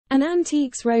An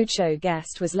Antiques Roadshow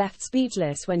guest was left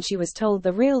speechless when she was told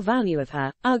the real value of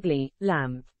her ugly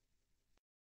lamp.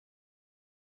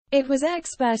 It was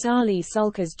expert Ali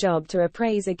Sulker's job to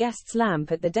appraise a guest's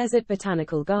lamp at the Desert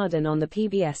Botanical Garden on the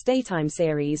PBS daytime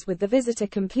series, with the visitor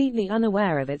completely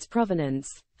unaware of its provenance,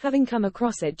 having come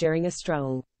across it during a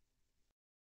stroll.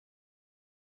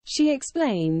 She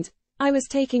explained, "I was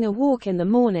taking a walk in the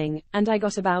morning, and I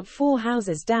got about 4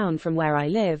 houses down from where I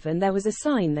live, and there was a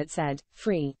sign that said,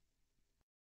 'Free.'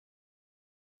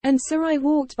 And so I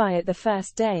walked by it the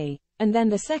first day, and then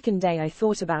the second day I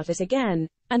thought about it again,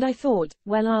 and I thought,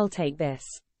 well, I'll take this.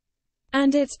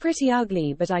 And it's pretty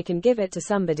ugly, but I can give it to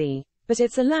somebody, but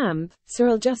it's a lamp, so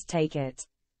I'll just take it.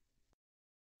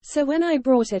 So when I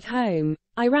brought it home,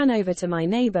 I ran over to my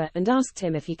neighbor and asked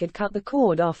him if he could cut the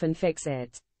cord off and fix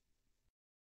it.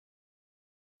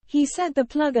 He said the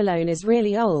plug alone is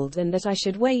really old and that I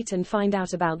should wait and find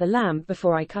out about the lamp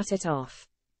before I cut it off."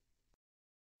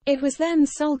 It was then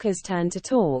Sulker's turn to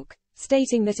talk,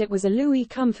 stating that it was a Louis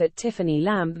Comfort Tiffany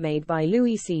lamp made by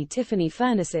Louis C. Tiffany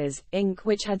Furnaces, Inc.,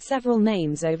 which had several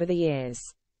names over the years.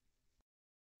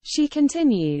 She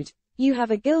continued, "You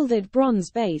have a gilded bronze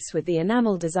base with the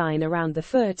enamel design around the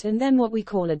foot, and then what we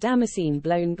call a damascene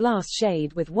blown glass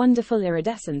shade with wonderful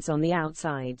iridescence on the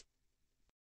outside.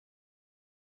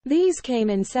 These came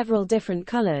in several different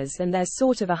colors, and there's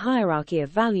sort of a hierarchy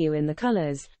of value in the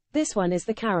colors. This one is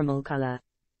the caramel color.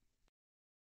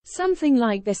 Something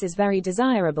like this is very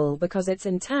desirable because it's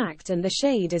intact, and the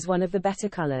shade is one of the better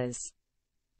colors."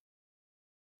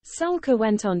 Sulker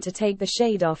went on to take the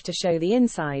shade off to show the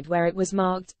inside, where it was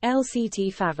marked, LCT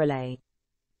Favrelay.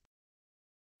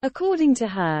 According to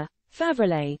her,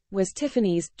 Favrelay was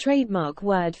Tiffany's trademark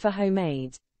word for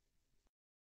homemade.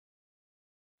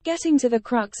 Getting to the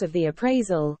crux of the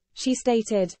appraisal, she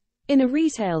stated, "In a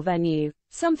retail venue,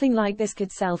 something like this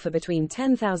could sell for between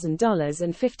 $10,000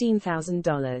 and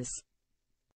 $15,000.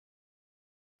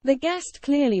 The guest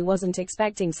clearly wasn't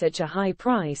expecting such a high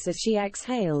price as she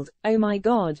exhaled, "Oh my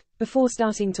God," before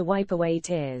starting to wipe away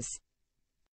tears.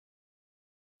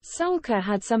 Sulker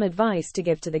had some advice to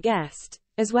give to the guest,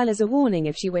 as well as a warning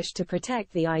if she wished to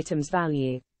protect the item's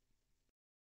value.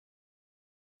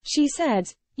 She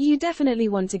said, "You definitely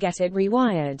want to get it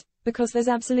rewired, because there's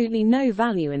absolutely no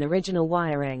value in original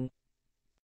wiring.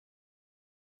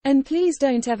 And please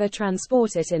don't ever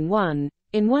transport it in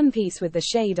one piece with the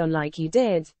shade on like you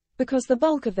did, because the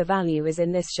bulk of the value is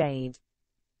in this shade."